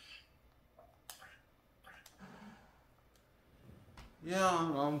 Yeah,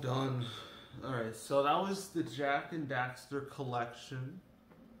 I'm done. Alright, so that was the Jak and Daxter Collection.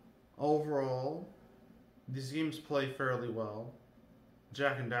 Overall, these games play fairly well.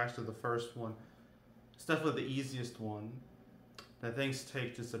 Jak and Daxter, the first one, it's definitely the easiest one. And things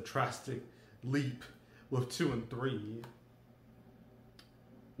take just a drastic leap with 2 and 3.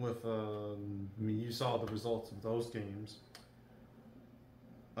 With, I mean, you saw the results of those games.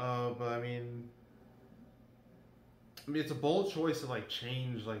 But I mean, it's a bold choice to like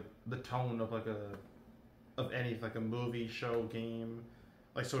change like the tone of like a movie, show, game,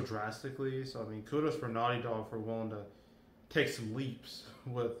 like so drastically. So I mean, kudos for Naughty Dog for willing to take some leaps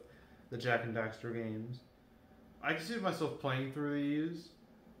with the Jak and Daxter games. I can see myself playing through these,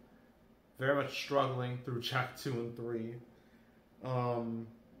 very much struggling through Jak 2 and 3.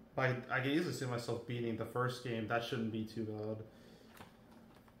 I can easily see myself beating the first game. That shouldn't be too bad.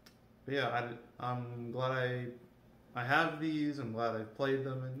 But yeah, I'm glad I have these. I'm glad I played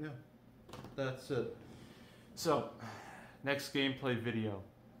them, and yeah, that's it. So, next gameplay video.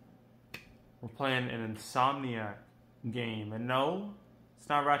 We're playing an Insomniac game, and no, it's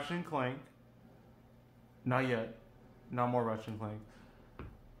not Ratchet and Clank. Not yet. Not more Ratchet and Clank.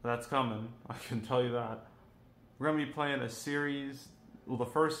 That's coming. I can tell you that. We're gonna be playing a series. Well, the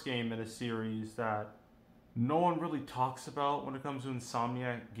first game in a series that no one really talks about when it comes to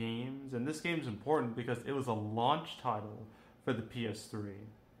Insomniac games. And this game's important because it was a launch title for the PS3.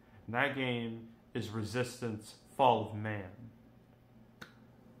 And that game is Resistance: Fall of Man.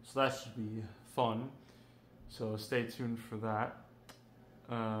 So that should be fun. So stay tuned for that.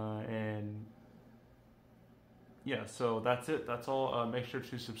 And yeah, so that's it. That's all. Make sure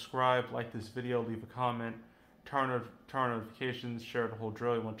to subscribe, like this video, leave a comment, turn notifications, share the whole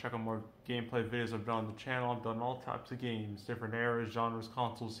drill. You want to check out more gameplay videos I've done on the channel. I've done all types of games, different eras, genres,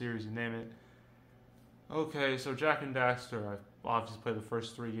 console series, you name it. Okay, so Jak and Daxter, I've obviously played the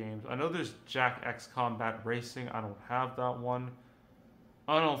first 3 games. I know there's Jak X Combat Racing. I don't have that one.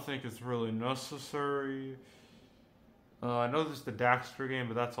 I don't think it's really necessary. I know there's the Daxter game,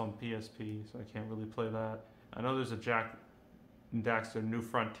 but that's on PSP, so I can't really play that. I know there's a Jak and Daxter New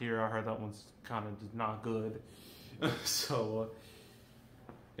Frontier. I heard that one's kind of not good. So,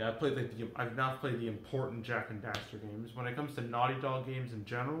 yeah, I've not played the important Jak and Daxter games. When it comes to Naughty Dog games in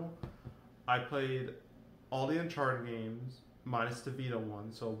general, I played all the Uncharted games, minus the Vita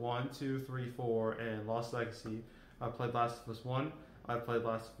one. So 1, 2, 3, 4, and Lost Legacy. I played Last of Us 1. I played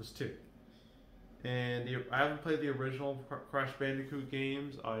Last of Us 2. And I haven't played the original Crash Bandicoot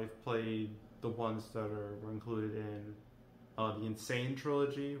games. I've played the ones that were included in the Insane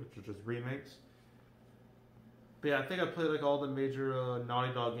trilogy, which are just remakes. But yeah, I think I played like all the major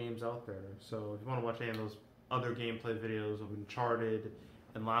Naughty Dog games out there. So if you want to watch any of those other gameplay videos of Uncharted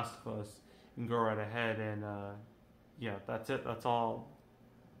and Last of Us, you can go right ahead. And yeah, that's it. That's all.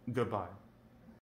 Goodbye.